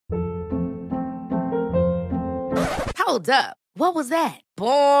Hold up. What was that?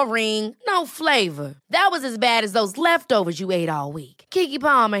 Boring. No flavor. That was as bad as those leftovers you ate all week. Keke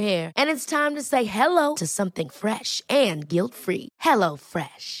Palmer here. And it's time to say hello to something fresh and guilt-free. Hello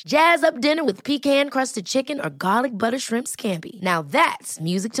Fresh. Jazz up dinner with pecan-crusted chicken or garlic butter shrimp scampi. Now that's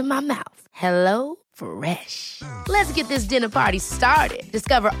music to my mouth. Hello Fresh. Let's get this dinner party started.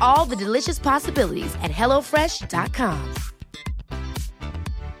 Discover all the delicious possibilities at hellofresh.com.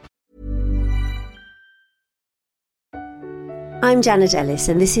 I'm Janet Ellis,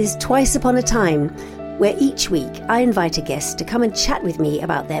 and this is Twice Upon a Time, where each week I invite a guest to come and chat with me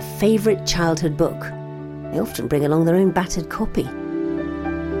about their favourite childhood book. They often bring along their own battered copy.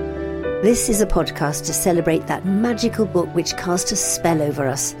 This is a podcast to celebrate that magical book which cast a spell over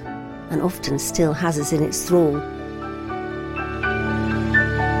us, and often still has us in its thrall.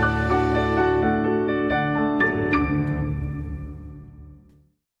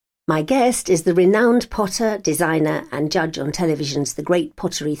 My guest is the renowned potter, designer and judge on television's The Great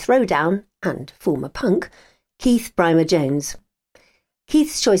Pottery Throwdown, and former punk, Keith Brymer-Jones.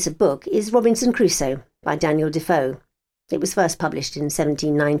 Keith's choice of book is Robinson Crusoe by Daniel Defoe. It was first published in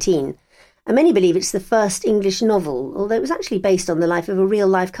 1719, and many believe it's the first English novel, although it was actually based on the life of a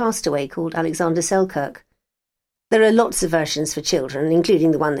real-life castaway called Alexander Selkirk. There are lots of versions for children,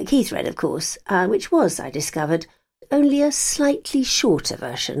 including the one that Keith read, of course, which was, I discovered, only a slightly shorter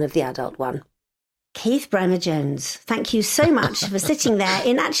version of the adult one. Keith Brymer-Jones, thank you so much for sitting there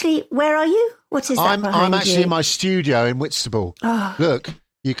in actually, where are you? What is that behind I'm actually you? in my studio in Whitstable. Oh. Look,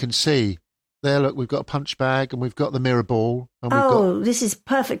 you can see. There, look, we've got a punch bag and we've got the mirror ball. And this is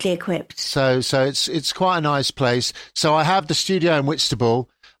perfectly equipped. So it's quite a nice place. So I have the studio in Whitstable,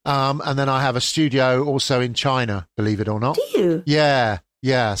 and then I have a studio also in China, believe it or not. Do you?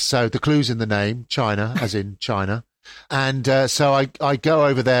 Yeah. So the clue's in the name, China, as in China. And so I go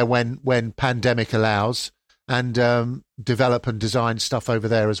over there when pandemic allows and develop and design stuff over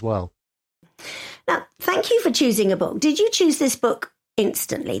there as well. Now, thank you for choosing a book. Did you choose this book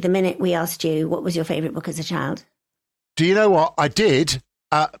instantly, the minute we asked you what was your favourite book as a child? Do you know what? I did,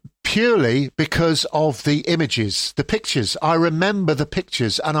 purely because of the images, the pictures. I remember the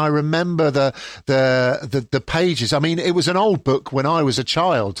pictures and I remember the pages. I mean, it was an old book when I was a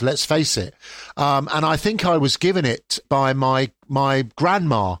child, let's face it. And I think I was given it by my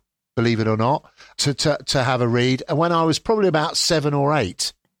grandma, believe it or not, to have a read. And when I was probably about 7 or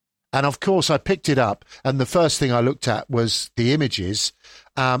 8. And of course, I picked it up, and the first thing I looked at was the images.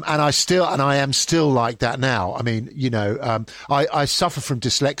 And I am still like that now. I mean, I suffer from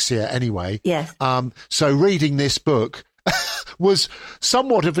dyslexia anyway. Yes. So reading this book was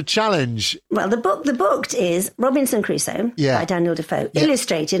somewhat of a challenge. Well, the book is Robinson Crusoe by Daniel Defoe,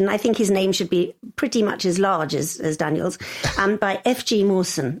 illustrated, and I think his name should be pretty much as large as Daniel's, by F.G.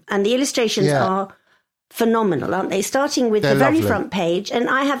 Mawson. And the illustrations are phenomenal, aren't they? Starting with the very lovely front page, and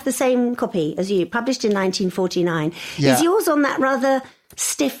I have the same copy as you, published in 1949. Yeah. Is yours on that rather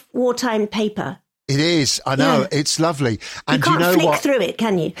stiff wartime paper? It is. I know. Yeah. It's lovely. And you can't you know flick what? through it,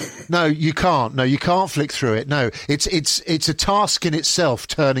 can you? No, you can't. No, you can't flick through it. No, it's a task in itself,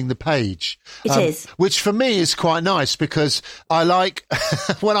 turning the page. It is. Which for me is quite nice because I like,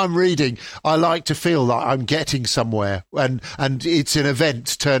 when I'm reading, I like to feel like I'm getting somewhere and it's an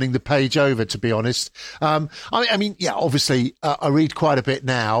event turning the page over, to be honest. I mean, obviously I read quite a bit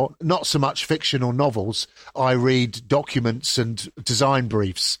now, not so much fiction or novels. I read documents and design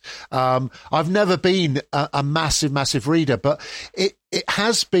briefs. I've never been a massive reader, but it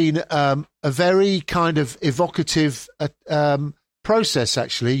has been a very kind of evocative process,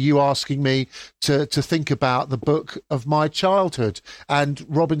 actually, you asking me to think about the book of my childhood and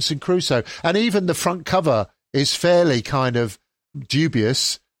Robinson Crusoe. And even the front cover is fairly kind of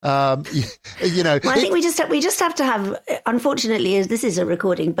dubious. Well, I think we just have to have, unfortunately, as this is a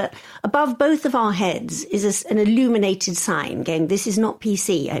recording, but above both of our heads is an illuminated sign going, this is not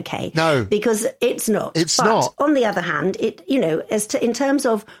PC, okay? No. Because it's not. It's not. On the other hand, in terms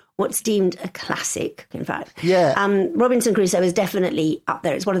of what's deemed a classic, in fact. Yeah. Robinson Crusoe is definitely up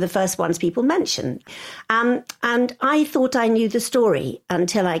there. It's one of the first ones people mention. And I thought I knew the story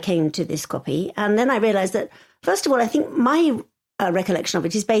until I came to this copy. And then I realised that, first of all, I think my recollection of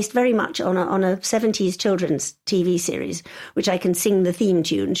it is based very much on a 70s children's TV series, which I can sing the theme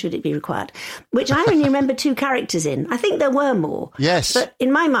tune, should it be required, which I only remember 2 characters in. I think there were more. Yes. But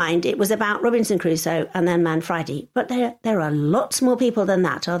in my mind, it was about Robinson Crusoe and then Man Friday. But there are lots more people than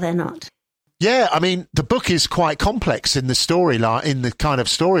that, are there not? Yeah, I mean, the book is quite complex in the storyline, in the kind of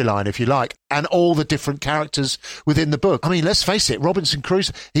storyline, if you like, and all the different characters within the book. I mean, let's face it, Robinson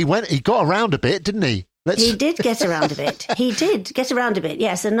Crusoe, he got around a bit, didn't he? He did get around a bit. He did get around a bit,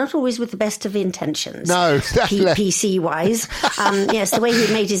 yes, and not always with the best of intentions. No. PC-wise. Yes, the way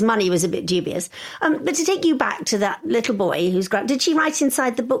he made his money was a bit dubious. But to take you back to that little boy who's... Did she write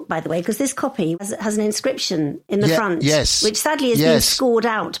inside the book, by the way? Because this copy has an inscription in the front, yes, which sadly has been scored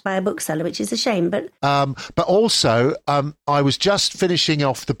out by a bookseller, which is a shame. But also, I was just finishing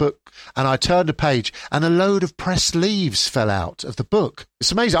off the book and I turned a page and a load of pressed leaves fell out of the book.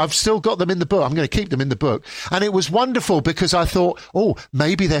 It's amazing. I've still got them in the book. I'm going to keep them in the book. And it was wonderful because I thought, oh,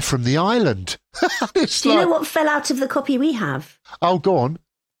 maybe they're from the island. Do you know what fell out of the copy we have? Oh, go on.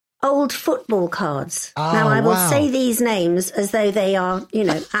 Old football cards. Oh, now, I will say these names as though they are,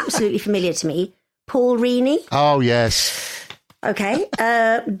 absolutely familiar to me. Paul Reaney. Oh, yes. Okay.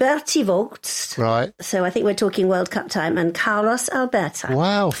 Bertie Vogts. Right. So I think we're talking World Cup time. And Carlos Alberta.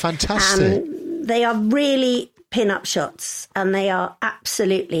 Wow, fantastic. They are really pin-up shots, and they are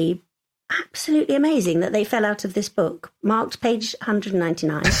absolutely amazing that they fell out of this book, marked page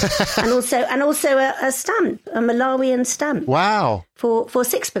 199, and also a stamp, a Malawian stamp. Wow, for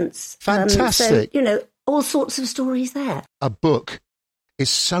sixpence. Fantastic. All sorts of stories there. A book is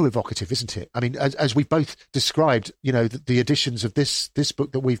so evocative, isn't it? I mean, as we both described, the editions of this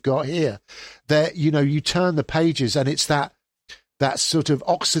book that we've got here, there, you turn the pages and it's that sort of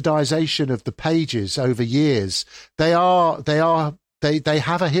oxidization of the pages over years. They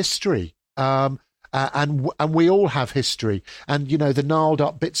have a history. And we all have history, and the gnarled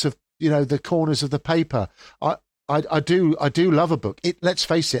up bits of the corners of the paper. I do love a book. Let's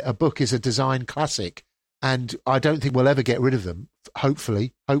face it, a book is a design classic, and I don't think we'll ever get rid of them.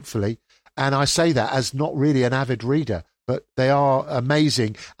 Hopefully, and I say that as not really an avid reader, but they are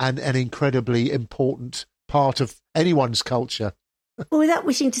amazing and an incredibly important part of anyone's culture. Well, without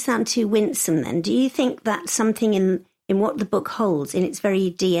wishing to sound too winsome, then, do you think that something in what the book holds, in its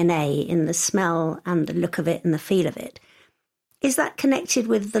very DNA, in the smell and the look of it and the feel of it, is that connected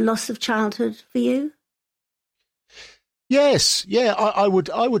with the loss of childhood for you? Yes, yeah, I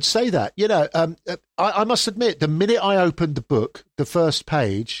would say that. I must admit, the minute I opened the book, the first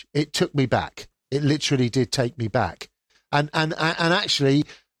page, it took me back. It literally did take me back, and actually,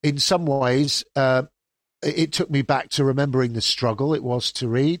 in some ways, it took me back to remembering the struggle it was to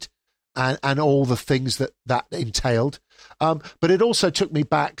read. And all the things that entailed. But it also took me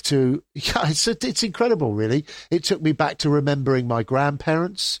back to, it's incredible, really. It took me back to remembering my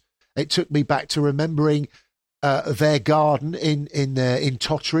grandparents. It took me back to remembering their garden in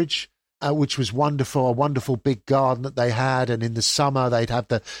Totteridge, which was wonderful, a wonderful big garden that they had. And in the summer, they'd have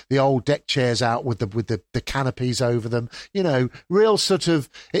the old deck chairs out with the canopies over them, real sort of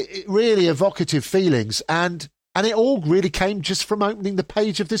really evocative feelings. And it all really came just from opening the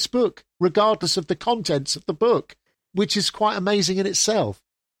page of this book, regardless of the contents of the book, which is quite amazing in itself.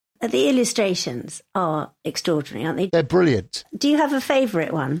 The illustrations are extraordinary, aren't they? They're brilliant. Do you have a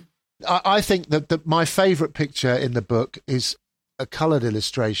favourite one? I think that my favourite picture in the book is a coloured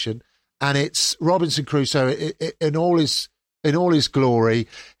illustration, and it's Robinson Crusoe in all his glory.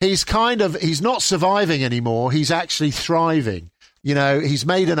 He's not surviving anymore. He's actually thriving. He's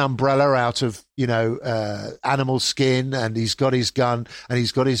made an umbrella out of, animal skin, and he's got his gun, and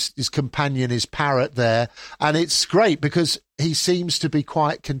he's got his companion, his parrot there. And it's great because he seems to be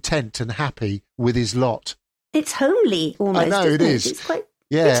quite content and happy with his lot. It's homely almost. I know, it is. It's quite...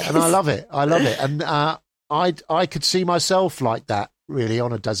 And I love it. And I could see myself like that, really,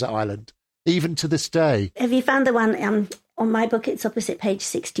 on a desert island, even to this day. Have you found the one on my book? It's opposite page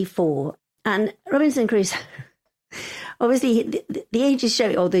 64. And Robinson Crusoe... Obviously, the age is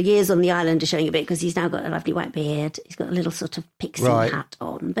showing, or the years on the island are showing a bit, because he's now got a lovely white beard. He's got a little sort of pixie hat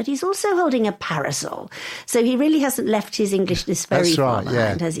on, but he's also holding a parasol. So he really hasn't left his Englishness very far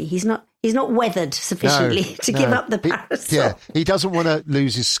behind, has he? He's not weathered sufficiently to give up the parasol. He doesn't want to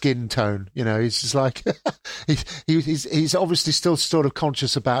lose his skin tone. He's just like he's obviously still sort of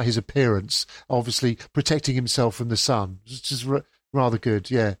conscious about his appearance, obviously protecting himself from the sun. It's just rather good,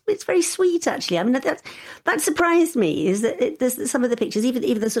 yeah. It's very sweet, actually. I mean, that surprised me, is that there's some of the pictures,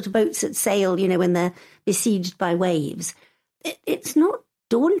 even the sort of boats that sail, when they're besieged by waves, it's not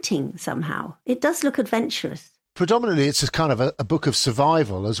daunting somehow. It does look adventurous. Predominantly, it's a kind of a book of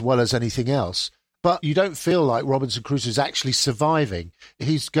survival as well as anything else. But you don't feel like Robinson Crusoe is actually surviving.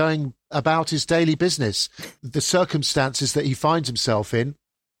 He's going about his daily business. The circumstances that he finds himself in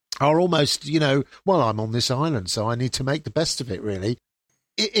are almost, I'm on this island, so I need to make the best of it, really.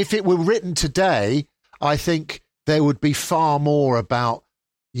 If it were written today, I think there would be far more about,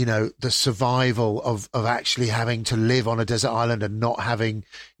 the survival of actually having to live on a desert island and not having,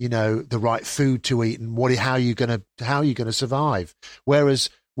 the right food to eat and how are you going to survive. Whereas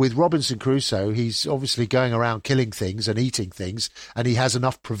with Robinson Crusoe, he's obviously going around killing things and eating things, and he has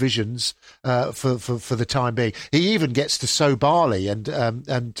enough provisions for the time being. He even gets to sow barley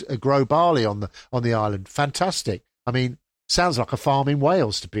and grow barley on the island. Fantastic. I mean, sounds like a farm in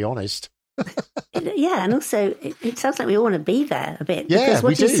Wales, to be honest. Yeah, and also it sounds like we all want to be there a bit. Yeah, because what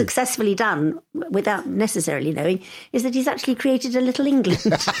we he's do. Successfully done, without necessarily knowing, is that he's actually created a little England.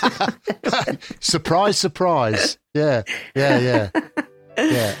 Surprise, surprise. Yeah. Yeah.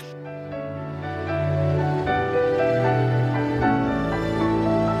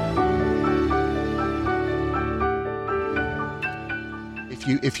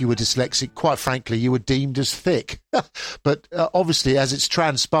 If you were dyslexic, quite frankly, you were deemed as thick. But obviously, as it's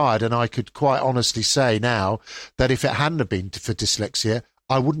transpired, and I could quite honestly say now that if it hadn't have been for dyslexia,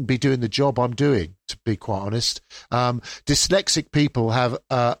 I wouldn't be doing the job I'm doing, to be quite honest. Dyslexic people have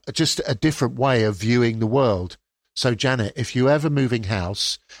just a different way of viewing the world. So, Janet, if you ever moving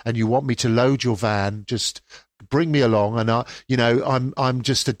house and you want me to load your van, just bring me along, and I'm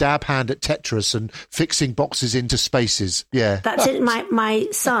just a dab hand at Tetris and fixing boxes into spaces. Yeah, that's it. My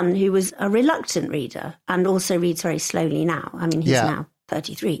son, who was a reluctant reader and also reads very slowly now. I mean, he's now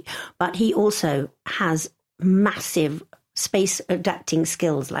 33, but he also has massive space adapting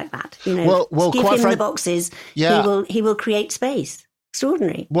skills like that. You know, give him the boxes. Yeah. He will create space.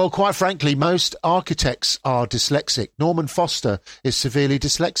 Extraordinary. Well, quite frankly, most architects are dyslexic. Norman Foster is severely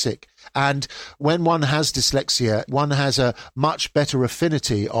dyslexic. And when one has dyslexia, one has a much better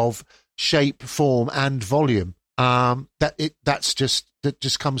affinity of shape, form and volume. That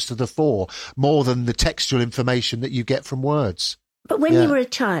just comes to the fore more than the textual information that you get from words. But when you were a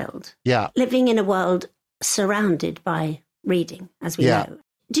child, living in a world surrounded by reading, as we know,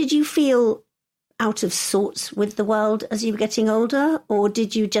 did you feel out of sorts with the world as you were getting older, or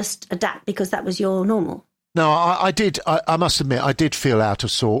did you just adapt because that was your normal? No, I did. I must admit, I did feel out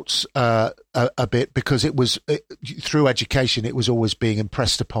of sorts a bit, because through education, it was always being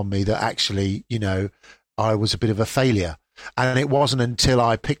impressed upon me that actually, I was a bit of a failure. And it wasn't until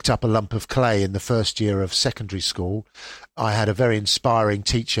I picked up a lump of clay in the first year of secondary school. I had a very inspiring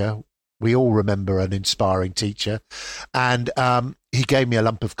teacher. We all remember an inspiring teacher. And he gave me a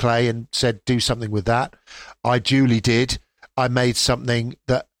lump of clay and said, do something with that. I duly did. I made something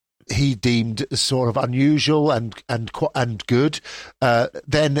that he deemed sort of unusual and good.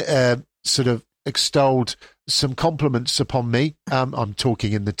 Then sort of extolled some compliments upon me. I'm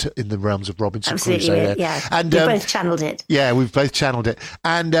talking in the realms of Robinson Crusoe. Yeah. And we both channeled it. Yeah, we've both channeled it.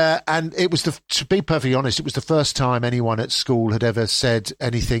 And it was to be perfectly honest, it was the first time anyone at school had ever said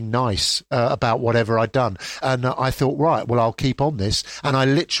anything nice about whatever I'd done. And I thought, right, well, I'll keep on this. And I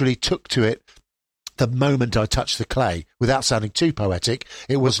literally took to it the moment I touched the clay. Without sounding too poetic,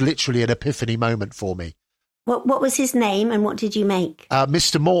 it was literally an epiphany moment for me. What was his name and what did you make?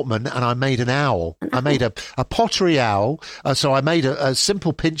 Mr. Mortman, and I made an owl. I made a pottery owl. So I made a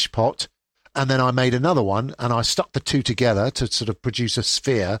simple pinch pot, and then I made another one, and I stuck the two together to sort of produce a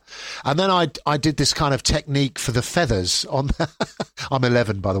sphere. And then I did this kind of technique for the feathers on. I'm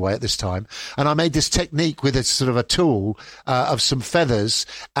 11, by the way, at this time, and I made this technique with a sort of a tool of some feathers.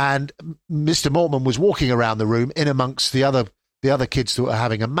 And Mr. Mortman was walking around the room in amongst the other kids that were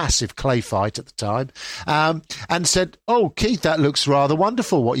having a massive clay fight at the time, and said, "Oh, Keith, that looks rather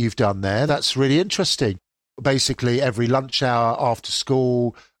wonderful what you've done there. That's really interesting." Basically, every lunch hour after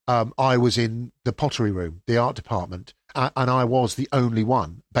school, I was in the pottery room, the art department, and I was the only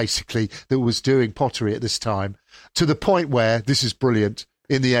one, basically, that was doing pottery at this time, to the point where, this is brilliant,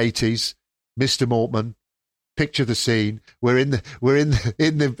 in the 80s, Mr. Mortman, picture the scene. We're in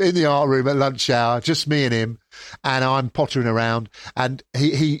the art room at lunch hour, just me and him, and I'm pottering around. And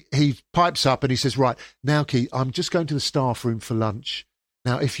he pipes up and he says, "Right now, Keith, I'm just going to the staff room for lunch.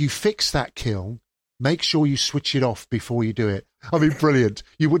 Now, if you fix that kiln, make sure you switch it off before you do it." I mean, brilliant.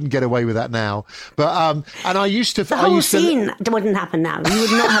 You wouldn't get away with that now. But and I used to. The whole scene wouldn't happen now. You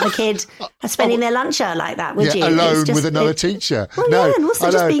would not have a kid spending their lunch hour like that, would you? Alone with another teacher. Well, no, and also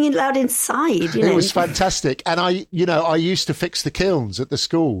just being allowed inside. It was fantastic, and I used to fix the kilns at the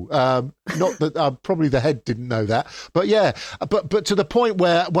school. Not that probably the head didn't know that, but yeah, but to the point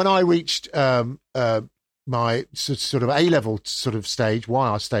where when I reached my sort of A-level sort of stage,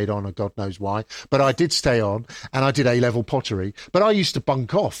 why I stayed on, or God knows why, but I did stay on, and I did A-level pottery. But I used to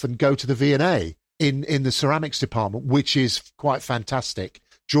bunk off and go to the V&A in the ceramics department, which is quite fantastic,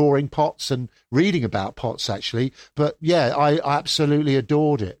 drawing pots and reading about pots, actually. But yeah, I absolutely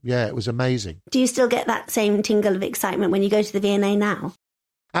adored it. Yeah, it was amazing. Do you still get that same tingle of excitement when you go to the V&A now?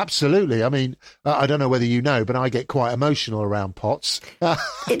 Absolutely. I mean, I don't know whether you know, but I get quite emotional around pots.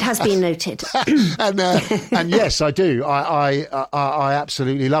 It has been noted. and yes, I do. I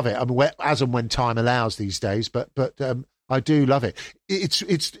absolutely love it. I mean, as and when time allows these days, but I do love it.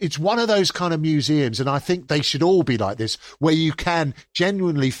 It's one of those kind of museums, and I think they should all be like this, where you can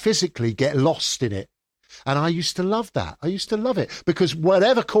genuinely physically get lost in it. And I used to love that. I used to love it because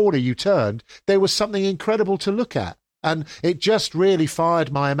whatever corner you turned, there was something incredible to look at. And it just really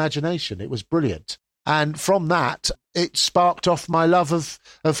fired my imagination. It was brilliant. And from that, it sparked off my love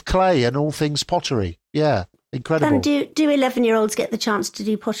of clay and all things pottery. Yeah, incredible. And do 11-year-olds get the chance to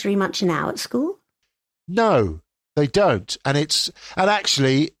do pottery much now at school? No, they don't. And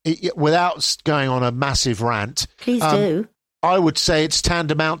actually, without going on a massive rant, please do. I would say it's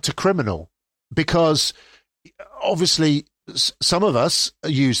tantamount to criminal because obviously some of us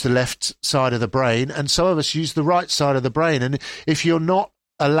use the left side of the brain and some of us use the right side of the brain. And if you're not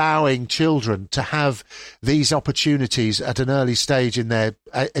allowing children to have these opportunities at an early stage in their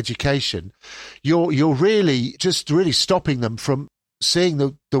education, you're really stopping them from seeing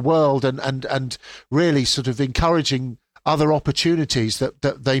the world and really sort of encouraging other opportunities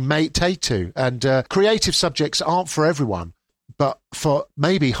that they may take to. And creative subjects aren't for everyone, but for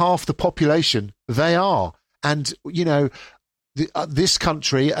maybe half the population, they are. And, you know, this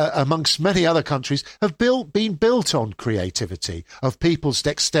country, amongst many other countries, have been built on creativity, of people's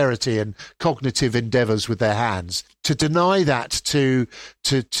dexterity and cognitive endeavours with their hands. To deny that to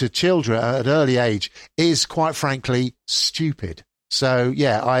children at an early age is, quite frankly, stupid. So,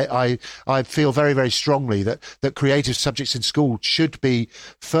 yeah, I feel very, very strongly that creative subjects in school should be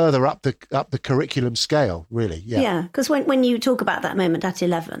further up the curriculum scale, really. Yeah, because when you talk about that moment at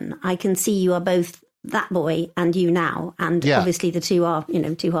 11, I can see you are both that boy and you now, and obviously the two are,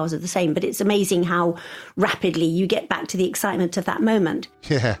 two halves of the same, but it's amazing how rapidly you get back to the excitement of that moment.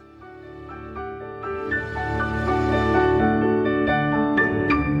 Yeah.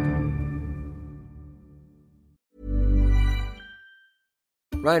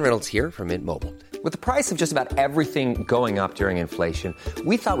 Ryan Reynolds here from Mint Mobile. With the price of just about everything going up during inflation,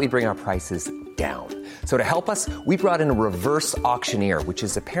 we thought we'd bring our prices down. So to help us, we brought in a reverse auctioneer, which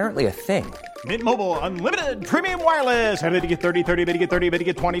is apparently a thing. Mint Mobile Unlimited Premium Wireless. How to get 30, 30, bit to get 30, bit to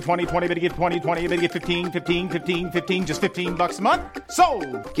get 20, 20, 20, bit to get 20, 20, bit to get 15, 15, 15, 15, just $15 a month?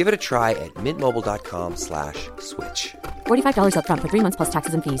 Sold! Give it a try at mintmobile.com/switch. $45 up front for 3 months plus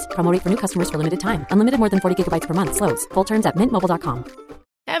taxes and fees. Promo rate for new customers for limited time. Unlimited more than 40 gigabytes per month. Slows full terms at mintmobile.com.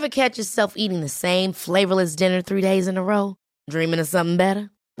 Ever catch yourself eating the same flavorless dinner 3 days in a row? Dreaming of something better?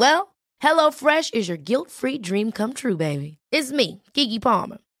 Well, HelloFresh is your guilt-free dream come true, baby. It's me, Keke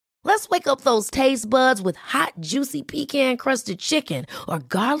Palmer. Let's wake up those taste buds with hot, juicy pecan-crusted chicken or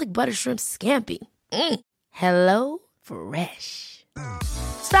garlic butter shrimp scampi. Hello Fresh.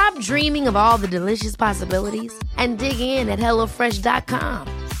 Stop dreaming of all the delicious possibilities and dig in at HelloFresh.com.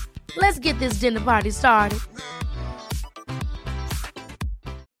 Let's get this dinner party started.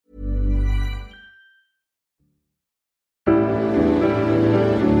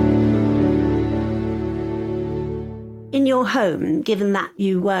 In your home, given that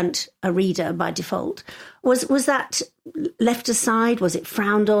you weren't a reader by default, was that left aside? Was it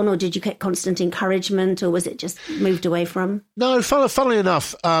frowned on, or did you get constant encouragement, or was it just moved away from? No, funnily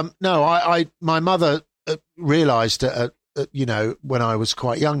enough, no. My mother realised when I was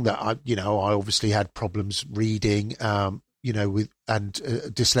quite young that I obviously had problems reading, with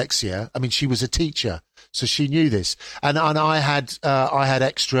dyslexia. I mean, she was a teacher, so she knew this, and I had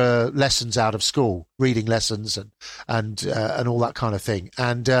extra lessons out of school, reading lessons and all that kind of thing,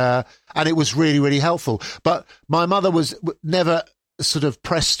 and it was really, really helpful. But my mother was never sort of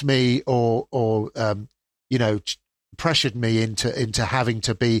pressed me or pressured me into having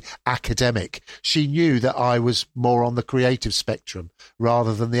to be academic. She knew that I was more on the creative spectrum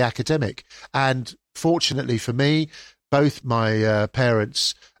rather than the academic, and fortunately for me, both my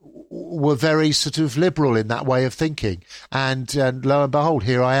parents were very sort of liberal in that way of thinking. And lo and behold,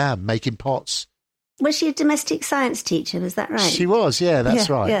 here I am making pots. Was she a domestic science teacher? Was that right? She was, yeah, that's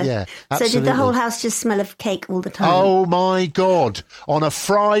right. Yeah, so did the whole house just smell of cake all the time? Oh, my God. On a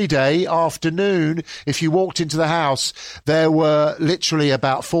Friday afternoon, if you walked into the house, there were literally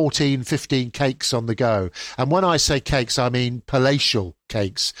about 14, 15 cakes on the go. And when I say cakes, I mean palatial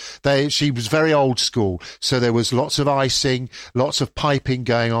cakes. She was very old school, so there was lots of icing, lots of piping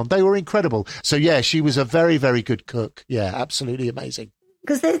going on. They were incredible. So, yeah, she was a very, very good cook. Yeah, absolutely amazing.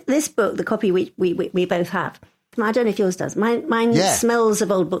 Because this book, the copy we both have, I don't know if yours does. Mine smells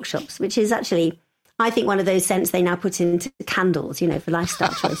of old bookshops, which is actually, I think, one of those scents they now put into candles, for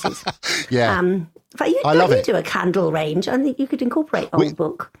lifestyle choices. Yeah. In fact, I love it. do a candle range. I think you could incorporate old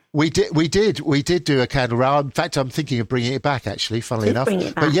book. We did do a candle range. In fact, I'm thinking of bringing it back, actually, funnily enough. Bring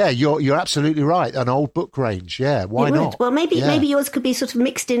it back. But yeah, you're absolutely right. An old book range. Yeah, why not? Well, maybe yours could be sort of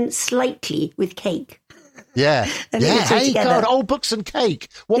mixed in slightly with cake. Yeah. Yeah. Hey, God, old books and cake.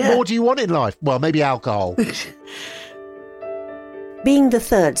 What more do you want in life? Well, maybe alcohol. Being the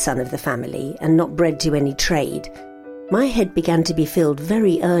third son of the family and not bred to any trade, my head began to be filled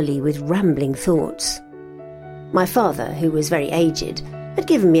very early with rambling thoughts. My father, who was very aged, had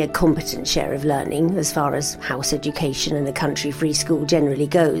given me a competent share of learning as far as house education and a country free school generally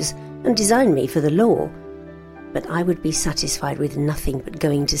goes, and designed me for the law. But I would be satisfied with nothing but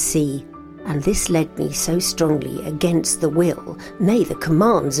going to sea, and this led me so strongly against the will, nay, the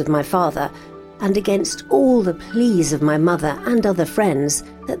commands of my father, and against all the pleas of my mother and other friends,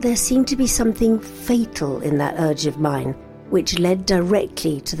 that there seemed to be something fatal in that urge of mine, which led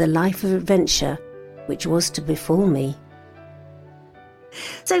directly to the life of adventure which was to befall me.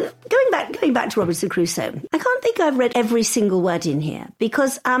 So going back to Robinson Crusoe, I can't think I've read every single word in here,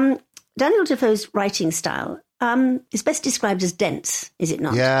 because Daniel Defoe's writing style is best described as dense, is it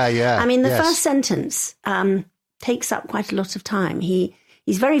not? Yeah. I mean, the first sentence takes up quite a lot of time.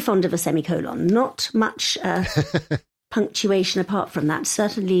 He's very fond of a semicolon, not much punctuation apart from that,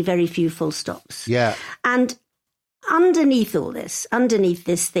 certainly very few full stops. Yeah. And underneath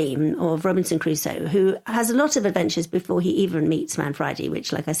this theme of Robinson Crusoe, who has a lot of adventures before he even meets Man Friday,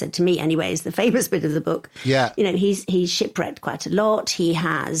 which, like I said, to me anyway, is the famous bit of the book. Yeah. You know, he's shipwrecked quite a lot. He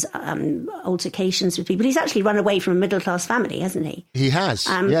has altercations with people. He's actually run away from a middle-class family, hasn't he? He has,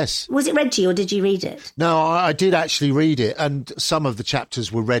 yes. Was it read to you, or did you read it? No, I did actually read it, and some of the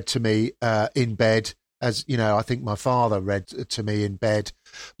chapters were read to me in bed, as, you know, I think my father read to me in bed.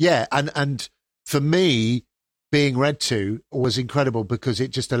 Yeah, and for me, being read to was incredible because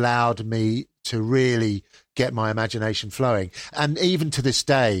it just allowed me to really get my imagination flowing. And even to this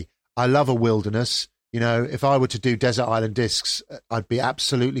day, I love a wilderness. You know, if I were to do Desert Island Discs, I'd be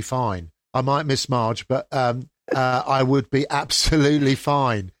absolutely fine. I might miss Marge, but I would be absolutely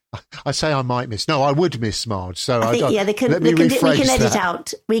fine. I say I might miss. No, I would miss Marge. So let me rephrase we can edit that.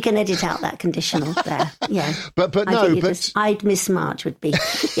 out. We can edit out that conditional there. Yeah, but I'd miss Marge would be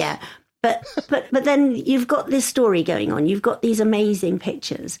yeah. But then you've got this story going on. You've got these amazing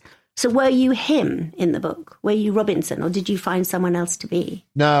pictures. So were you him in the book? Were you Robinson, or did you find someone else to be?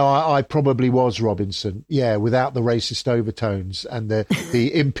 No, I probably was Robinson. Yeah, without the racist overtones and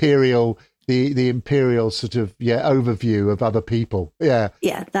the imperial the imperial sort of overview of other people. Yeah,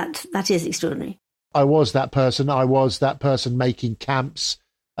 that is extraordinary. I was that person. I was that person making camps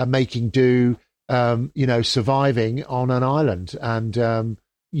and making do. Surviving on an island and.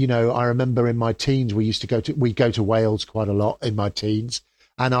 I remember in my teens, we go to Wales quite a lot in my teens.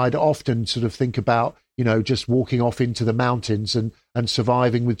 And I'd often sort of think about, just walking off into the mountains and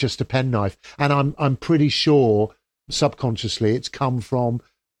surviving with just a penknife. And I'm pretty sure subconsciously it's come from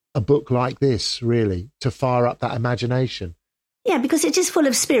a book like this, really, to fire up that imagination. Yeah, because it's just full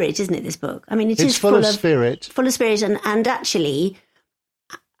of spirit, isn't it, this book? I mean, it's full of spirit. Full of spirit and actually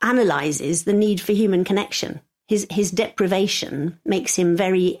analyses the need for human connection. His deprivation makes him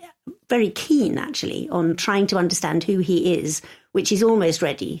very, very keen, actually, on trying to understand who he is, which he's almost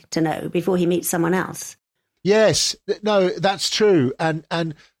ready to know before he meets someone else. Yes, no, that's true. And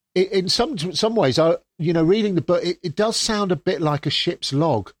in some ways, reading the book, it does sound a bit like a ship's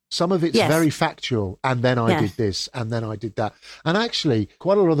log. Some of it's very factual. And then I did this, and then I did that. And actually,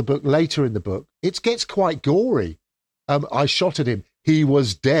 quite a lot of the book, later in the book, it gets quite gory. I shot at him. He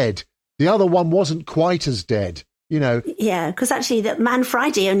was dead. The other one wasn't quite as dead, Yeah, because actually that Man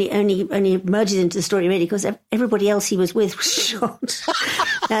Friday only emerges into the story really because everybody else he was with was shot.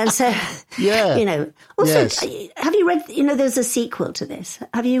 And so, Also, have you read, there's a sequel to this.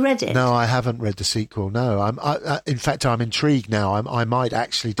 Have you read it? No, I haven't read the sequel, no. In fact, I'm intrigued now. I might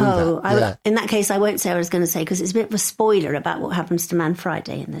actually do that. In that case, I won't say what I was going to say because it's a bit of a spoiler about what happens to Man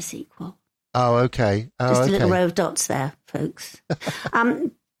Friday in the sequel. Oh, okay. Just a little row of dots there, folks.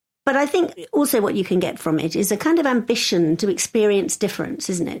 But I think also what you can get from it is a kind of ambition to experience difference,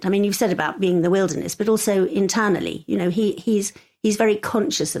 isn't it? I mean, you've said about being the wilderness, but also internally, he's very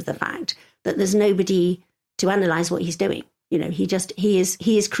conscious of the fact that there's nobody to analyse what he's doing.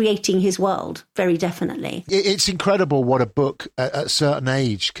 He is creating his world very definitely. It's incredible what a book at a certain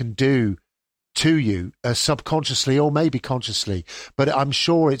age can do to you subconsciously or maybe consciously, but I'm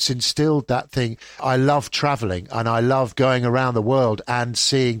sure it's instilled that thing. I love traveling and I love going around the world and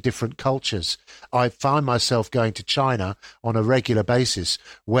seeing different cultures. I find myself going to China on a regular basis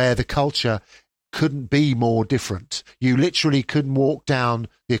where the culture couldn't be more different. You literally couldn't walk down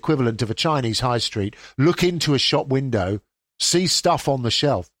the equivalent of a Chinese high street, look into a shop window, see stuff on the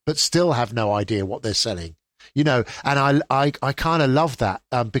shelf, but still have no idea what they're selling. You know, and I kind of love that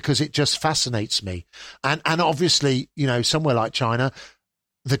because it just fascinates me. And obviously, you know, somewhere like China,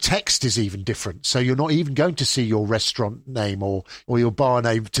 the text is even different. So you're not even going to see your restaurant name or your bar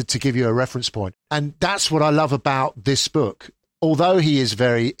name to give you a reference point. And that's what I love about this book. Although he is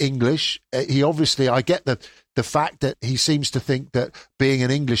very English, he obviously, I get the fact that he seems to think that being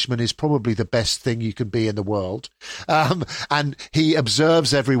an Englishman is probably the best thing you can be in the world. And he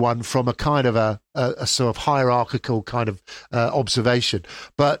observes everyone from a kind of a sort of hierarchical kind of observation.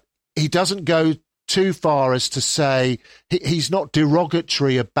 But he doesn't go too far as to say he's not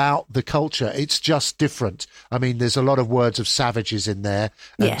derogatory about the culture. It's just different. I mean, there's a lot of words of savages in there.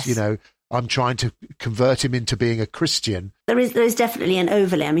 And, yes. You know, I'm trying to convert him into being a Christian. There is definitely an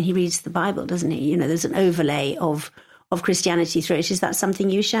overlay. I mean, he reads the Bible, doesn't he? You know, there's an overlay of Christianity through it. Is that something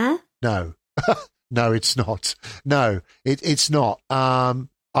you share? No, no, it's not. No, it's not.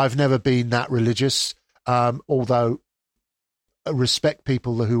 I've never been that religious, although I respect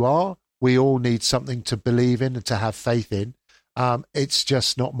people who are. We all need something to believe in and to have faith in. It's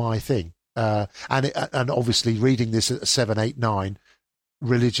just not my thing. And obviously reading this at 7, 8, 9,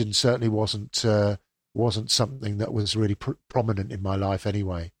 religion certainly wasn't something that was really prominent in my life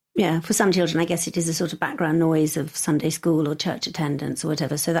anyway. Yeah, for some children, I guess it is a sort of background noise of Sunday school or church attendance or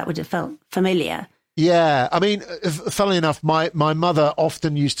whatever. So that would have felt familiar. Yeah, I mean, funnily enough, my mother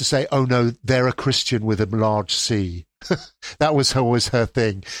often used to say, "Oh no, they're a Christian with a large C." That was always her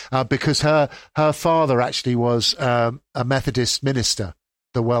thing, because her father actually was a Methodist minister,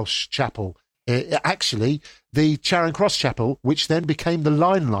 the Welsh Chapel. Actually, the Charing Cross Chapel, which then became the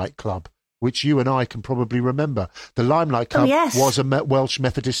Limelight Club, which you and I can probably remember. The Limelight Club was a Welsh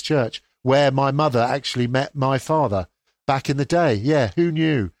Methodist church where my mother actually met my father back in the day. Yeah, who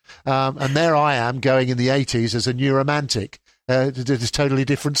knew? And there I am going in the 80s as a new romantic. It's a totally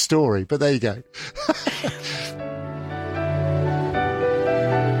different story, but there you go.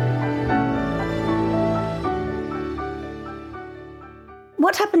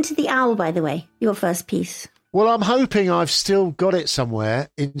 What happened to The Owl, by the way, your first piece? Well, I'm hoping I've still got it somewhere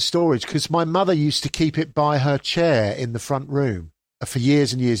in storage because my mother used to keep it by her chair in the front room for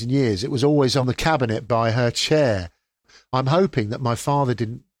years and years and years. It was always on the cabinet by her chair. I'm hoping that my father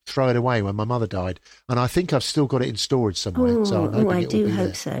didn't throw it away when my mother died, and I think I've still got it in storage somewhere. I do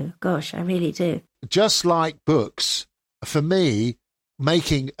hope so. Gosh, I really do. Just like books, for me,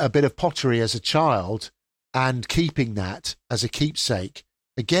 making a bit of pottery as a child and keeping that as a keepsake,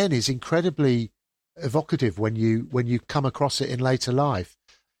 again, is incredibly evocative when you come across it in later life.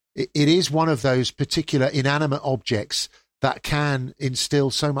 It is one of those particular inanimate objects that can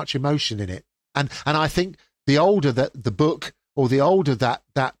instill so much emotion in it. And I think the older that the book or the older that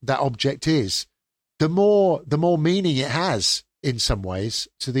object is, the more meaning it has in some ways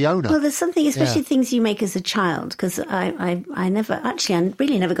to the owner. Well, there's something, especially things you make as a child, because I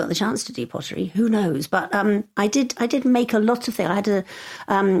really never got the chance to do pottery. Who knows? But I did make a lot of things. I had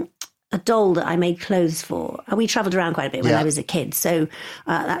a doll that I made clothes for. We travelled around quite a bit when I was a kid. So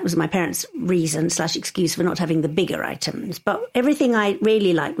that was my parents' reason / excuse for not having the bigger items. But everything I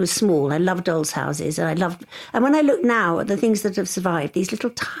really liked was small. I loved dolls' houses. And when I look now at the things that have survived, these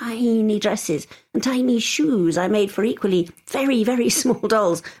little tiny dresses and tiny shoes I made for equally very, very small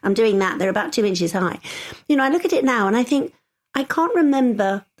dolls. I'm doing that. They're about 2 inches high. You know, I look at it now and I think, I can't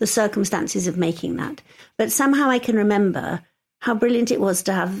remember the circumstances of making that. But somehow I can remember how brilliant it was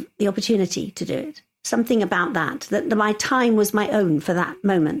to have the opportunity to do it. Something about that my time was my own for that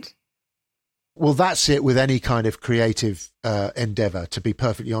moment. Well, that's it with any kind of creative endeavour, to be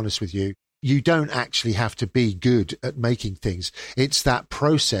perfectly honest with you. You don't actually have to be good at making things. It's that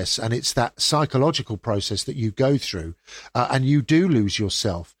process and it's that psychological process that you go through, and you do lose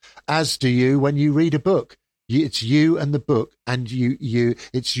yourself, as do you when you read a book. It's you and the book, and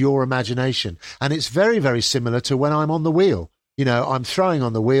it's your imagination. And it's very, very similar to when I'm on the wheel. You know, I'm throwing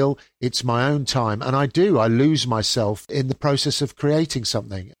on the wheel, it's my own time, and I lose myself in the process of creating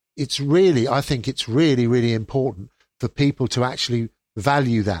something. I think it's really, really important for people to actually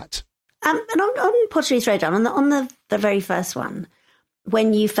value that. And on Pottery Throwdown, on the very first one,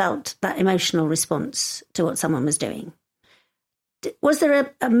 when you felt that emotional response to what someone was doing, was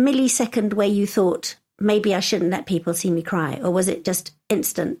there a millisecond where you thought, maybe I shouldn't let people see me cry, or was it just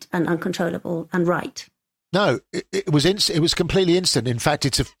instant and uncontrollable and right? No, it was completely instant. In fact,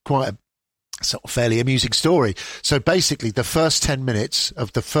 it's quite sort of fairly amusing story. So basically, the first 10 minutes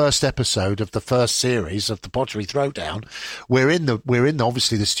of the first episode of the first series of the Pottery Throwdown, we're in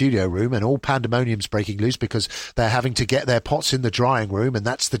obviously the studio room, and all pandemonium's breaking loose because they're having to get their pots in the drying room, and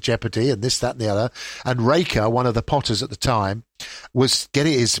that's the jeopardy, and this, that, and the other. And Reka, one of the potters at the time, was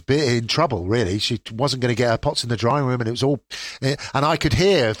is a bit in trouble, really. She wasn't going to get her pots in the drying room, and it was all... And I could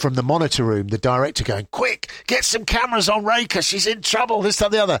hear from the monitor room the director going, "Quick, get some cameras on Reka. She's in trouble, this, that,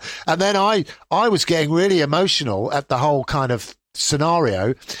 and the other." And then I was getting really emotional at the whole kind of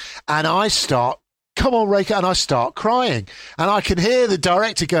scenario, and I start, "Come on, Reka," and I start crying. And I can hear the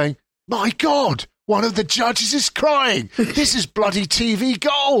director going, "My God, one of the judges is crying. This is bloody TV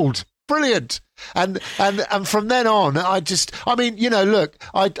gold. Brilliant." And from then on, I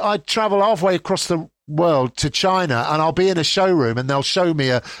travel halfway across the world to China, and I'll be in a showroom and they'll show me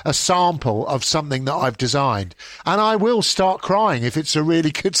a sample of something that I've designed, and I will start crying if it's a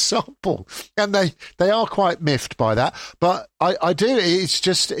really good sample. And they are quite miffed by that, but I do. It's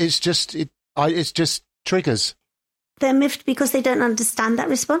just triggers. They're miffed because they don't understand that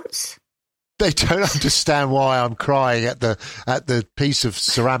response. They don't understand why I'm crying at the piece of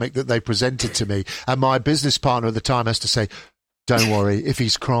ceramic that they presented to me. And my business partner at the time has to say, "Don't worry, if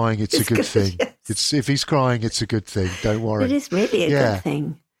he's crying, it's a good thing. Yes. If he's crying, it's a good thing. Don't worry." It is really a good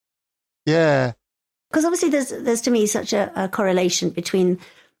thing. Yeah. Because obviously there's to me such a correlation between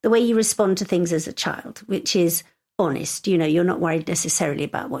the way you respond to things as a child, which is honest. You're not worried necessarily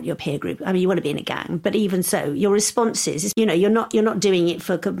about what your peer group... I mean, you want to be in a gang, but even so, your responses, you're not doing it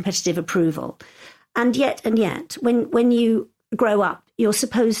for competitive approval. And yet, when you grow up, you're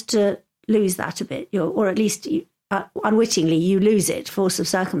supposed to lose that a bit, or at least unwittingly you lose it, force of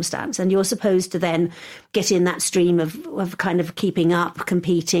circumstance, and you're supposed to then get in that stream of kind of keeping up,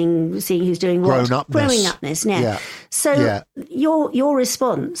 competing, seeing who's doing what. Growing upness. Yeah. So your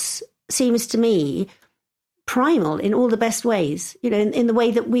response seems to me primal in all the best ways, in the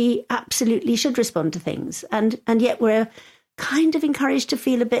way that we absolutely should respond to things. And yet we're kind of encouraged to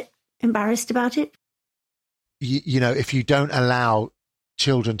feel a bit embarrassed about it. If you don't allow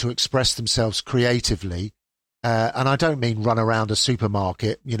children to express themselves creatively, and I don't mean run around a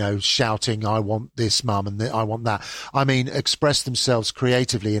supermarket, shouting, "I want this, Mum, and I want that." I mean, express themselves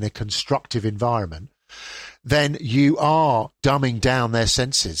creatively in a constructive environment. Then you are dumbing down their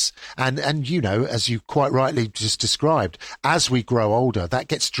senses. And as you quite rightly just described, as we grow older, that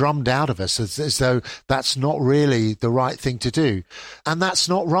gets drummed out of us as though that's not really the right thing to do. And that's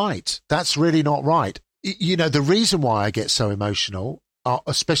not right. That's really not right. The reason why I get so emotional,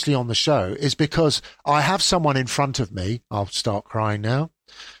 especially on the show, is because I have someone in front of me. I'll start crying now.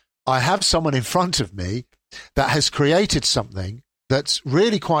 I have someone in front of me that has created something that's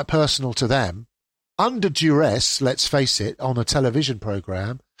really quite personal to them, under duress, let's face it, on a television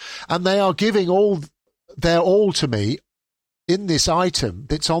program, and they are giving their all to me in this item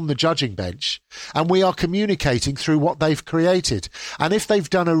that's on the judging bench, and we are communicating through what they've created. And if they've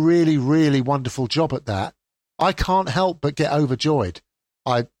done a really, really wonderful job at that, I can't help but get overjoyed.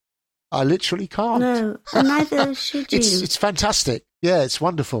 I literally can't. No, and neither should you. It's fantastic. Yeah, it's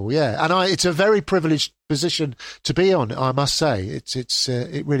wonderful. Yeah, and it's a very privileged position to be on, I must say.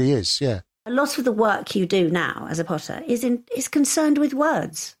 It really is. Yeah. A lot of the work you do now as a potter is concerned with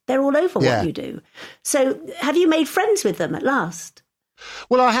words. They're all over what you do. So have you made friends with them at last?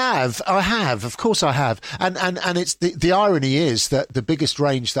 Well, I have, of course I have. And it's the irony is that the biggest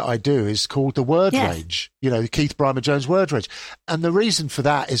range that I do is called the word range, the Keith Brymer Jones word range. And the reason for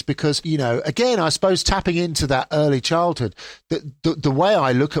that is because, again, I suppose tapping into that early childhood, the way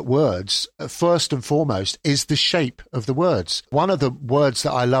I look at words, first and foremost, is the shape of the words. One of the words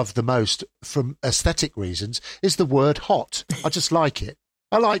that I love the most from aesthetic reasons is the word hot. I just like it.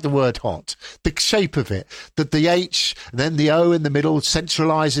 I like the word hot, the shape of it, that the H and then the O in the middle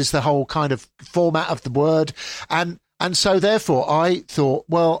centralizes the whole kind of format of the word. And so therefore I thought,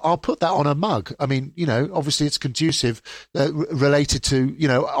 well, I'll put that on a mug. I mean, obviously it's conducive, related to,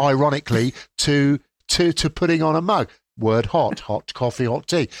 ironically to putting on a mug. Word hot coffee, hot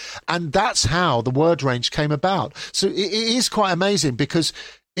tea. And that's how the word range came about. So it is quite amazing because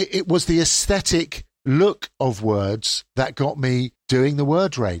it was the aesthetic look of words that got me doing the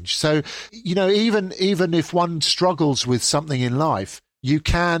word range. So, even if one struggles with something in life, you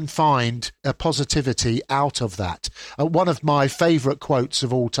can find a positivity out of that. One of my favourite quotes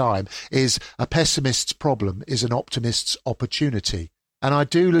of all time is, "A pessimist's problem is an optimist's opportunity." And I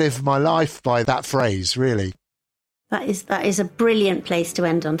do live my life by that phrase, really. That is a brilliant place to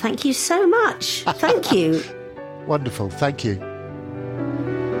end on. Thank you so much. Thank you. Wonderful. Thank you.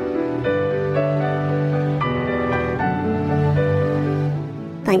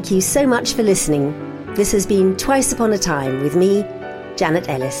 Thank you so much for listening. This has been Twice Upon a Time with me, Janet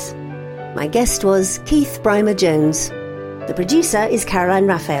Ellis. My guest was Keith Brymer-Jones. The producer is Caroline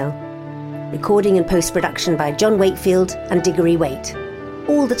Raphael. Recording and post-production by John Wakefield and Diggory Waite.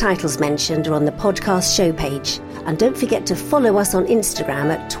 All the titles mentioned are on the podcast show page. And don't forget to follow us on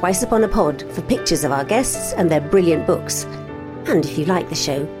Instagram at TwiceUponAPod for pictures of our guests and their brilliant books. And if you like the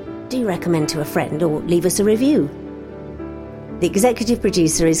show, do recommend to a friend or leave us a review. The executive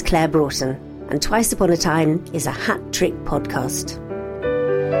producer is Claire Broughton, and Twice Upon a Time is a hat-trick podcast.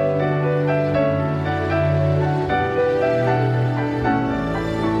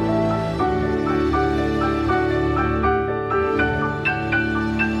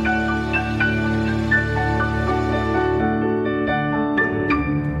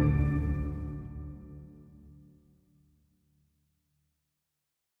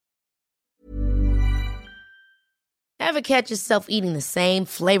 Ever catch yourself eating the same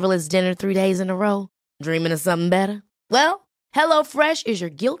flavorless dinner 3 days in a row? Dreaming of something better? Well, HelloFresh is your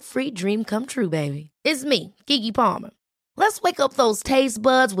guilt-free dream come true, baby. It's me, Keke Palmer. Let's wake up those taste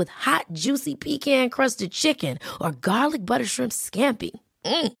buds with hot, juicy pecan-crusted chicken or garlic butter shrimp scampi.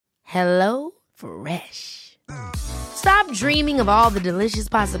 Hello Fresh. Stop dreaming of all the delicious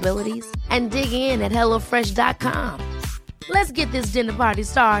possibilities and dig in at HelloFresh.com. Let's get this dinner party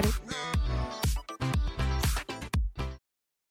started.